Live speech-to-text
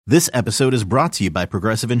This episode is brought to you by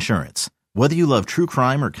Progressive Insurance. Whether you love true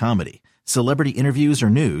crime or comedy, celebrity interviews or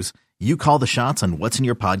news, you call the shots on what's in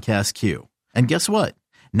your podcast queue. And guess what?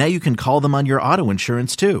 Now you can call them on your auto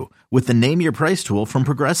insurance too with the Name Your Price tool from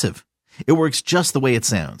Progressive. It works just the way it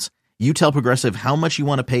sounds. You tell Progressive how much you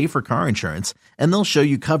want to pay for car insurance, and they'll show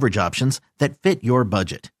you coverage options that fit your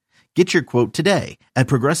budget. Get your quote today at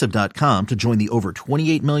Progressive.com to join the over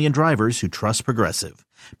 28 million drivers who trust Progressive.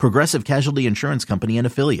 Progressive Casualty Insurance Company and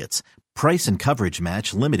Affiliates. Price and coverage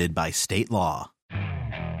match limited by state law.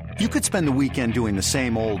 You could spend the weekend doing the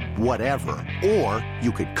same old whatever, or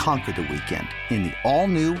you could conquer the weekend in the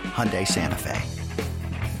all-new Hyundai Santa Fe.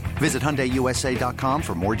 Visit HyundaiUSA.com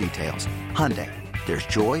for more details. Hyundai, there's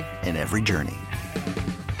joy in every journey.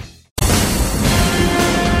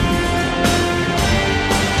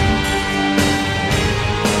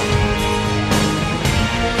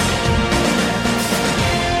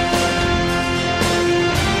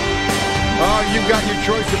 You've got your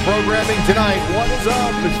choice of programming tonight. What is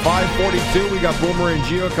up? It's 5:42. We got Boomer and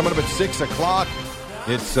Gio coming up at 6 o'clock.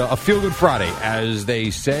 It's a feel-good Friday, as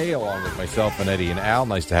they say, along with myself and Eddie and Al.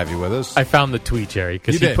 Nice to have you with us. I found the tweet, Jerry,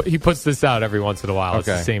 because he puts this out every once in a while.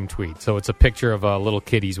 Okay. It's the same tweet. So it's a picture of a little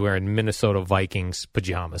kid. He's wearing Minnesota Vikings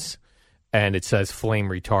pajamas, and it says flame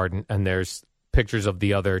retardant, and there's pictures of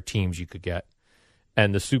the other teams you could get.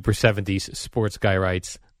 And the Super 70s sports guy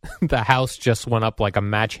writes, the house just went up like a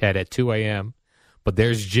match head at 2 a.m., but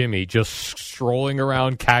there's Jimmy just strolling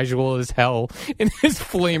around casual as hell in his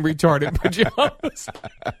flame retardant pajamas.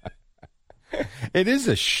 It is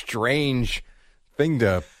a strange thing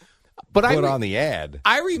to put on the ad.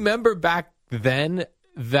 I remember back then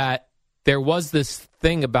that there was this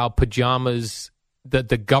thing about pajamas, that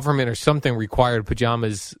the government or something required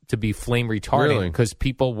pajamas to be flame retardant because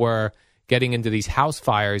people were getting into these house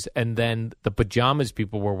fires, and then the pajamas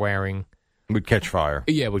people were wearing would catch fire.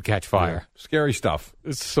 Yeah, would catch fire. Yeah. Scary stuff.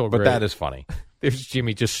 It's so great. But that is funny. There's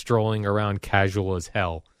Jimmy just strolling around casual as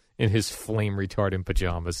hell in his flame retardant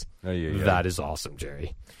pajamas. That is awesome,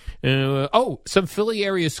 Jerry. Some Philly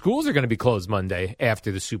area schools are going to be closed Monday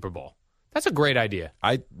after the Super Bowl. That's a great idea.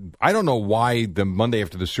 I don't know why the Monday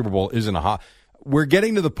after the Super Bowl isn't a hot. We're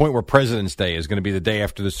getting to the point where President's Day is going to be the day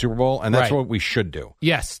after the Super Bowl, and that's what we should do.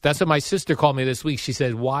 Yes, that's what my sister called me this week. She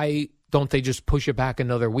said, why don't they just push it back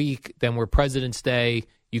another week? Then we're President's Day.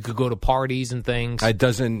 You could go to parties and things. I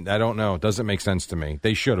don't know. It doesn't make sense to me.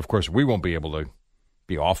 They should. Of course, we won't be able to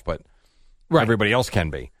be off, but everybody else can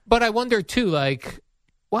be. But I wonder, too,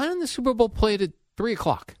 why didn't the Super Bowl play at 3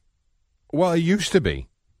 o'clock? Well, it used to be.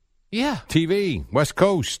 Yeah. TV, West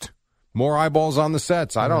Coast. More eyeballs on the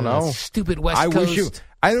sets. I don't know. Stupid West Coast.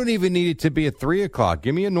 I don't even need it to be at 3 o'clock.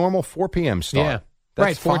 Give me a normal 4 p.m. start. Yeah.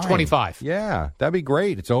 That's 4:25. Yeah, that'd be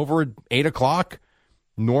great. It's over at 8 o'clock.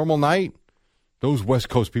 Normal night. Those West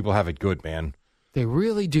Coast people have it good, man. They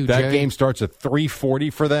really do, That Jerry. game starts at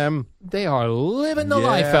 3:40 for them. They are living the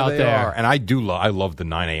life out there. And I love the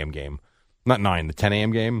 9 a.m. game. Not 9, the 10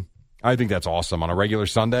 a.m. game. I think that's awesome on a regular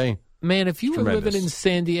Sunday. Man, if you were living in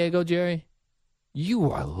San Diego, Jerry,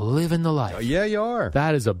 you are living the life. Yeah, you are.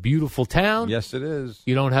 That is a beautiful town. Yes, it is.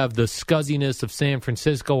 You don't have the scuzziness of San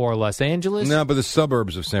Francisco or Los Angeles. No, but the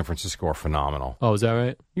suburbs of San Francisco are phenomenal. Oh, is that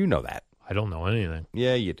right? You know that. I don't know anything.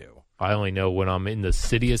 Yeah, you do. I only know when I'm in the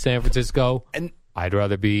city of San Francisco, and I'd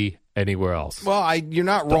rather be anywhere else. Well, you're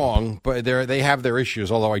not wrong, but they have their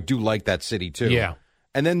issues, although I do like that city, too. Yeah.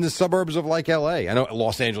 And then the suburbs of L.A. I know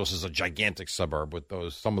Los Angeles is a gigantic suburb with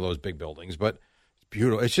some of those big buildings, but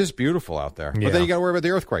beautiful. It's just beautiful out there. Yeah. But then you got to worry about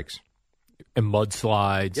the earthquakes and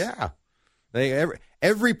mudslides. Yeah,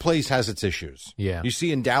 every place has its issues. Yeah, you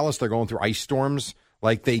see in Dallas they're going through ice storms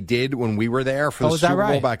like they did when we were there for the Super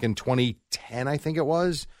Bowl back in 2010, I think it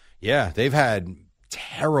was. Yeah, they've had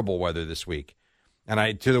terrible weather this week,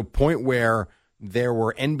 and to the point where there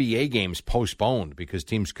were NBA games postponed because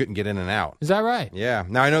teams couldn't get in and out. Is that right? Yeah.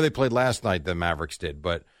 Now I know they played last night. The Mavericks did,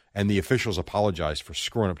 and the officials apologized for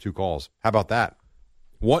screwing up 2 calls. How about that?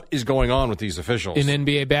 What is going on with these officials? In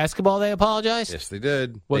NBA basketball, they apologized? Yes, they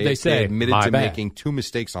did. What'd they say? They admitted to making 2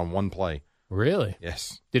 mistakes on 1 play. Really?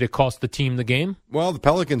 Yes. Did it cost the team the game? Well, the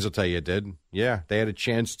Pelicans will tell you it did. Yeah, they had a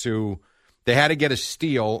chance they had to get a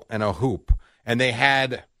steal and a hoop, and they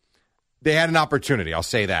had an opportunity, I'll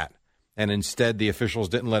say that. And instead, the officials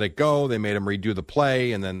didn't let it go. They made him redo the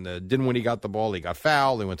play, and then didn't when he got the ball. He got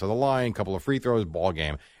fouled. They went to the line, couple of free throws, ball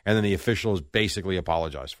game. And then the officials basically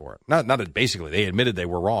apologized for it. Not basically. They admitted they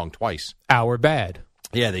were wrong twice. Our bad.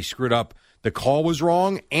 Yeah, they screwed up. The call was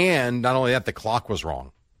wrong, and not only that, the clock was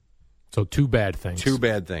wrong. So 2 bad things. 2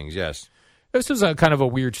 bad things, yes. This was a kind of a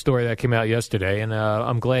weird story that came out yesterday, and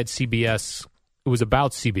I'm glad CBS, it was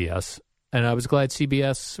about CBS, and I was glad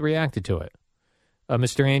CBS reacted to it.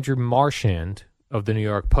 Mr. Andrew Marchand of the New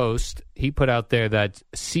York Post, he put out there that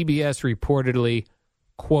CBS reportedly,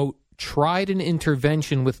 quote, tried an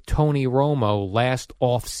intervention with Tony Romo last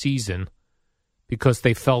off-season because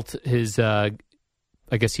they felt his, I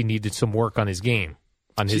guess he needed some work on his game,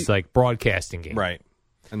 on his broadcasting game. Right.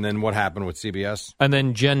 And then what happened with CBS? And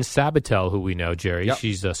then Jen Sabatel, who we know, Jerry,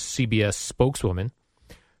 she's a CBS spokeswoman.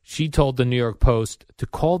 She told the New York Post to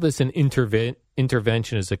call this an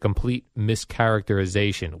intervention is a complete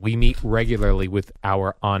mischaracterization. We meet regularly with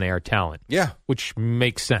our on-air talent. Yeah. Which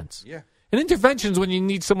makes sense. Yeah. An intervention is when you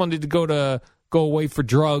need someone to go away for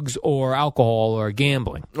drugs or alcohol or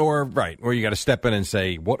gambling. Or you got to step in and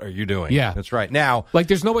say, what are you doing? Yeah. That's right. Now, like,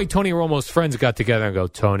 there's no way Tony Romo's friends got together and go,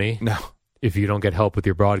 Tony, no. If you don't get help with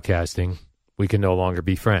your broadcasting, we can no longer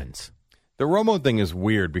be friends. The Romo thing is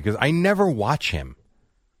weird because I never watch him.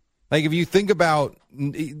 Like, if you think about,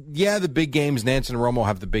 the big games, Nance and Romo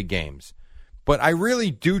have the big games. But I really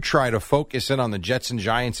do try to focus in on the Jets and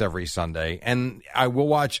Giants every Sunday. And I will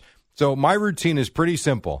watch. So my routine is pretty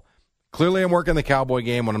simple. Clearly, I'm working the Cowboy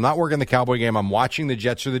game. When I'm not working the Cowboy game, I'm watching the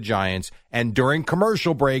Jets or the Giants. And during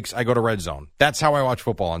commercial breaks, I go to Red Zone. That's how I watch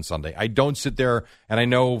football on Sunday. I don't sit there, and I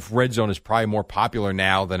know Red Zone is probably more popular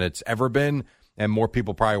now than it's ever been, and more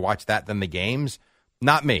people probably watch that than the games.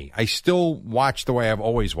 Not me. I still watch the way I've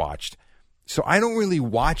always watched. So I don't really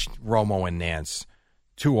watch Romo and Nance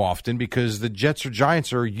too often because the Jets or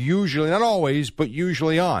Giants are usually, not always, but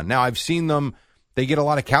usually on. Now, I've seen them. They get a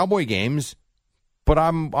lot of Cowboy games, but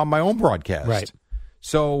I'm on my own broadcast. Right.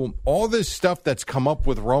 So all this stuff that's come up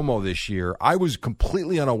with Romo this year, I was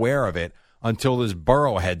completely unaware of it until this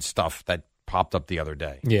Burrowhead stuff that popped up the other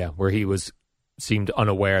day. Yeah, where he seemed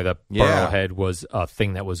unaware that Burrowhead was a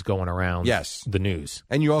thing that was going around the news.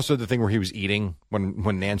 And you also had the thing where he was eating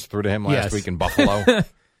when Nance threw to him last week in Buffalo.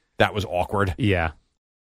 That was awkward. Yeah.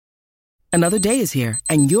 Another day is here,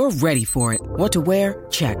 and you're ready for it. What to wear?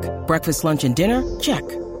 Check. Breakfast, lunch, and dinner? Check.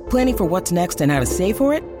 Planning for what's next and how to save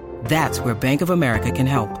for it? That's where Bank of America can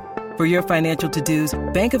help. For your financial to-dos,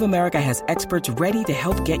 Bank of America has experts ready to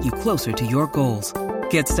help get you closer to your goals.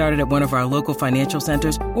 Get started at one of our local financial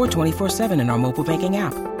centers or 24/7 in our mobile banking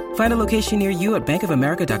app. Find a location near you at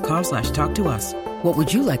bankofamerica.com/talktous. What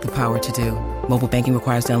would you like the power to do? Mobile banking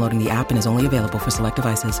requires downloading the app and is only available for select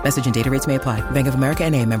devices. Message and data rates may apply. Bank of America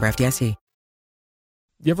NA, member FDIC.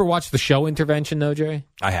 You ever watch the show Intervention, though, Jerry?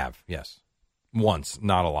 I have, yes. Once,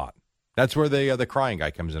 not a lot. That's where the crying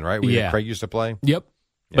guy comes in, right? Where Craig used to play? Yep.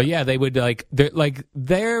 Yeah. But yeah, they would they're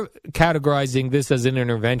categorizing this as an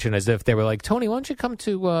intervention as if they were like, Tony, why don't you come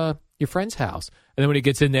to your friend's house? And then when he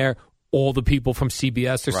gets in there, all the people from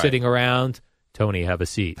CBS are sitting around. Tony, have a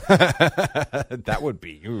seat. That would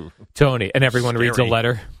be Tony, and everyone scary. reads a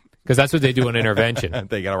letter because that's what they do in intervention.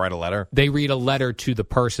 They got to write a letter. They read a letter to the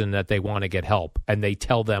person that they want to get help, and they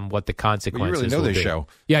tell them what the consequences. You really know this show.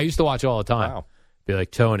 Yeah, I used to watch it all the time. Wow. Be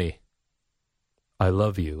like, Tony, I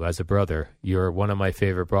love you as a brother. You're one of my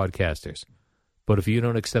favorite broadcasters. But if you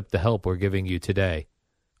don't accept the help we're giving you today,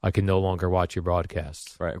 I can no longer watch your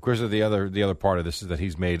broadcasts. Right. Of course, the other part of this is that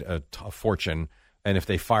he's made a fortune, and if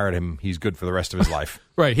they fired him, he's good for the rest of his life.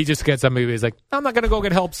 Right. He just gets somebody who's like, I'm not going to go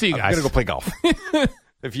get help. See you guys. I'm going to go play golf.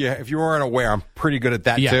 If you weren't aware, I'm pretty good at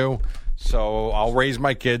that too. So I'll raise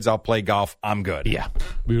my kids. I'll play golf. I'm good. Yeah.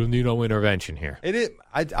 We don't need no intervention here. It is.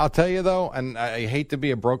 I'll tell you, though, and I hate to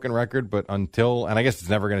be a broken record, but and I guess it's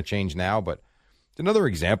never going to change now, but it's another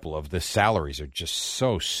example of the salaries are just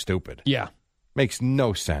so stupid. Yeah. Makes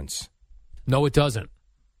no sense. No, it doesn't.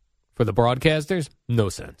 For the broadcasters, no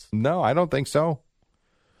sense. No, I don't think so.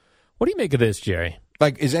 What do you make of this, Jerry?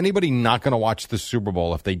 Like, is anybody not going to watch the Super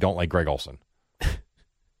Bowl if they don't like Greg Olsen?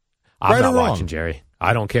 I'm not watching, Jerry.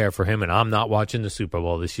 I don't care for him, and I'm not watching the Super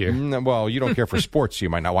Bowl this year. Well, you don't care for sports, so you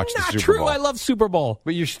might not watch the Super Not true. Bowl. I love Super Bowl.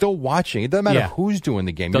 But you're still watching. It doesn't matter who's doing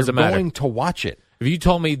the game. Doesn't You're matter. going to watch it. If you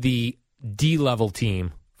told me the D-level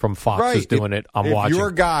team from Fox is doing it, I'm watching. If your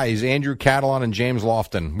guys, Andrew Catalon and James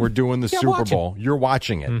Lofton, were doing the Super Bowl, you're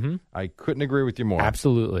watching it. Mm-hmm. I couldn't agree with you more.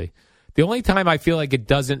 Absolutely. The only time I feel like it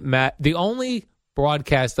doesn't matter, the only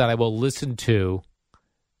broadcast that I will listen to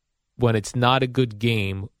when it's not a good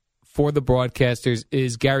game for the broadcasters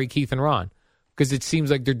is Gary, Keith, and Ron, because it seems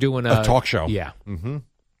like they're doing a talk show. Yeah. Mm-hmm.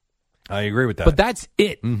 I agree with that. But that's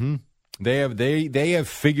it. Mm-hmm. They have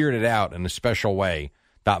figured it out in a special way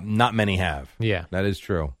that not many have. Yeah. That is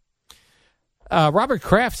true. Robert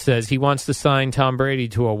Kraft says he wants to sign Tom Brady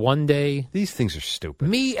to a one-day. These things are stupid.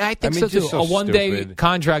 I think so too. A one-day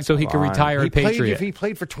contract so he can retire a Patriot. He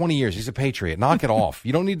played for 20 years. He's a Patriot. Knock it off.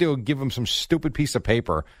 You don't need to give him some stupid piece of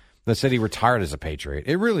paper that said he retired as a Patriot.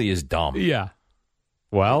 It really is dumb. Yeah.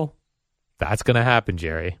 Well, That's going to happen,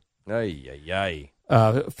 Jerry.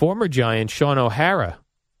 Former Giant Sean O'Hara.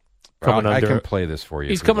 I can play this for you.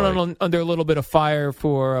 He's coming under a little bit of fire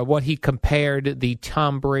for what he compared the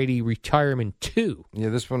Tom Brady retirement to. Yeah,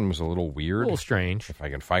 this one was a little weird. A little strange. If I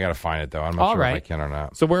got to find it, though. I'm not sure if I can or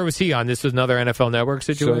not. So where was he on? This was another NFL Network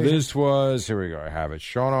situation? So this was, here we go, I have it.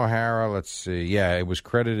 Sean O'Hara, let's see. Yeah, it was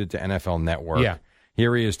credited to NFL Network. Yeah.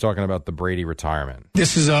 Here he is talking about the Brady retirement.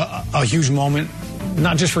 This is a huge moment,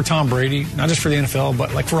 not just for Tom Brady, not just for the NFL,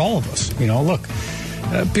 but like for all of us. Look.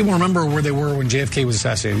 People remember where they were when JFK was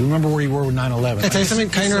assassinated. You remember where you were with 9/11. Can I tell you something?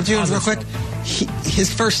 Can I interrupt you real quick?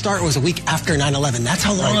 His first start was a week after 9/11. That's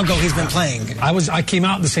how long ago he's been playing. I came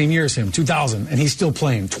out the same year as him, 2000, and he's still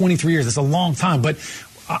playing. 23 years. That's a long time. But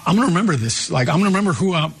I'm going to remember this. Like, I'm going to remember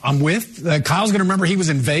who I'm with. Kyle's going to remember he was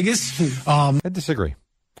in Vegas. I disagree.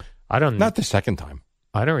 Not the second time.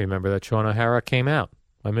 I don't remember that Sean O'Hara came out.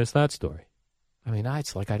 I missed that story. I mean,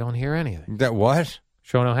 it's like I don't hear anything. That what?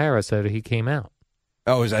 Sean O'Hara said he came out.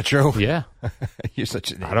 Oh, is that true? Yeah. You're such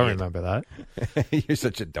an idiot. I don't remember that. You're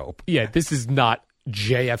such a dope. Yeah, this is not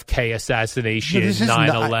JFK assassination,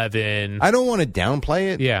 9/11. I don't want to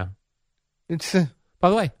downplay it. Yeah. It's by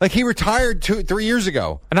the way, like he retired 3 years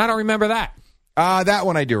ago. And I don't remember that. That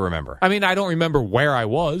one I do remember. I mean, I don't remember where I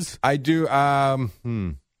was. I do.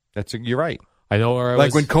 You're right. I know where I was.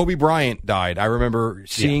 Like when Kobe Bryant died, I remember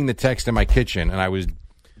seeing the text in my kitchen, and I was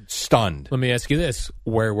stunned. Let me ask you this.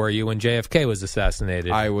 Where were you when JFK was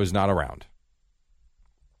assassinated? I was not around.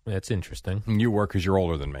 That's interesting. And you were because you're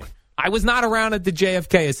older than me. I was not around at the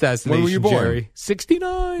JFK assassination, When were you born? Jerry.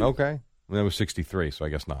 69. Okay. That was 63, so I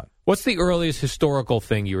guess not. What's the earliest historical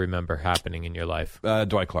thing you remember happening in your life?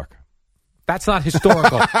 Dwight Clark. That's not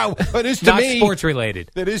historical. It is to not me. Not sports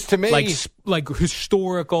related. It is to me. Like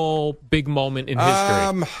historical big moment in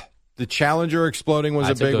history. The Challenger exploding was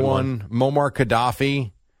a big one. Muammar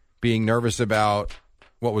Gaddafi being nervous about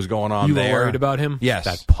what was going on there. You were worried about him? Yes.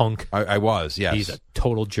 That punk. I was, yes. He's a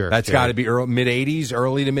total jerk. That's got to be mid-'80s,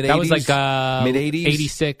 early to mid-'80s? That was like mid-'80s?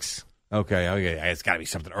 86. Okay. It's got to be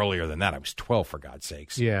something earlier than that. I was 12, for God's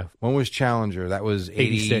sakes. Yeah. When was Challenger? That was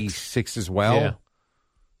 86 as well? Yeah.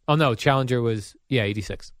 Oh, no, Challenger was,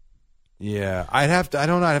 86. Yeah. I don't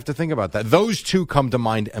know. I'd have to think about that. Those two come to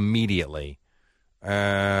mind immediately.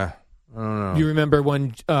 I don't know. You remember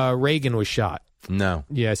when Reagan was shot? No.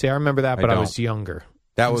 Yeah, see, I remember that, but I was younger.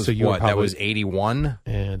 That was so what? That was 81?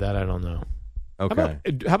 Yeah, that I don't know. Okay.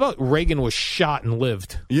 How about Reagan was shot and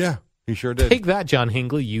lived? Yeah, he sure did. Take that, John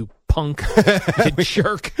Hinckley, you punk. You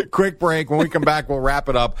jerk. Quick break. When we come back, we'll wrap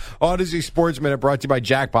it up. Odyssey Sports Minute brought to you by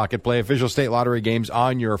Jackpocket. Play official state lottery games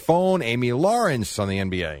on your phone. Amy Lawrence on the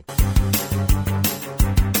NBA.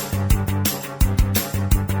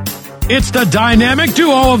 It's the dynamic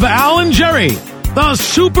duo of Al and Jerry, the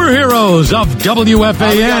superheroes of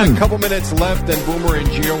WFAN. We got a couple minutes left, and Boomer and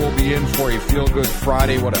Gio will be in for a feel-good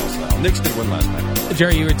Friday. What else, Al? Knicks did win last night.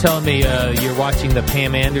 Jerry, you were telling me you're watching the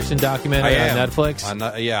Pam Anderson documentary on Netflix?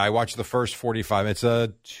 I watched the first 45. It's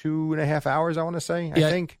 2.5 hours, I want to say, I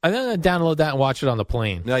think. I'm going to download that and watch it on the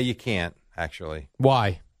plane. No, you can't, actually.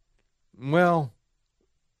 Why? Well,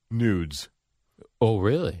 nudes. Oh,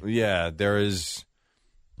 really? Yeah,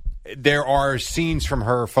 there are scenes from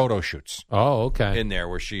her photo shoots. Oh, okay. In there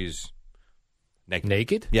where she's naked.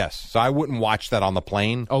 Naked? Yes. So I wouldn't watch that on the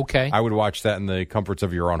plane. Okay. I would watch that in the comforts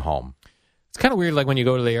of your own home. It's kind of weird, like when you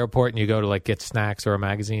go to the airport and you go to like get snacks or a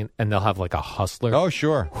magazine, and they'll have like a Hustler. Oh,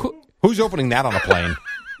 sure. Who's opening that on a plane?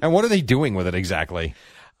 And what are they doing with it exactly?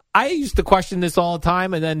 I used to question this all the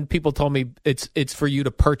time, and then people told me it's for you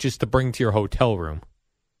to purchase to bring to your hotel room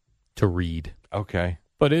to read. Okay.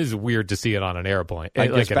 But it is weird to see it on an airplane. I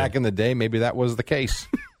guess back in the day, maybe that was the case.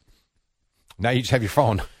 Now you just have your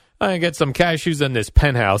phone. I get some cashews in this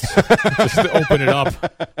penthouse. Just to open it up.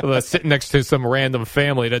 Sitting next to some random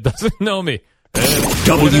family that doesn't know me.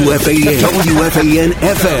 WFAN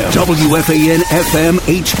FM, WFAN FM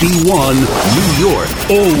HD1, New York.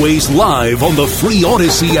 Always live on the free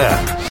Odyssey app.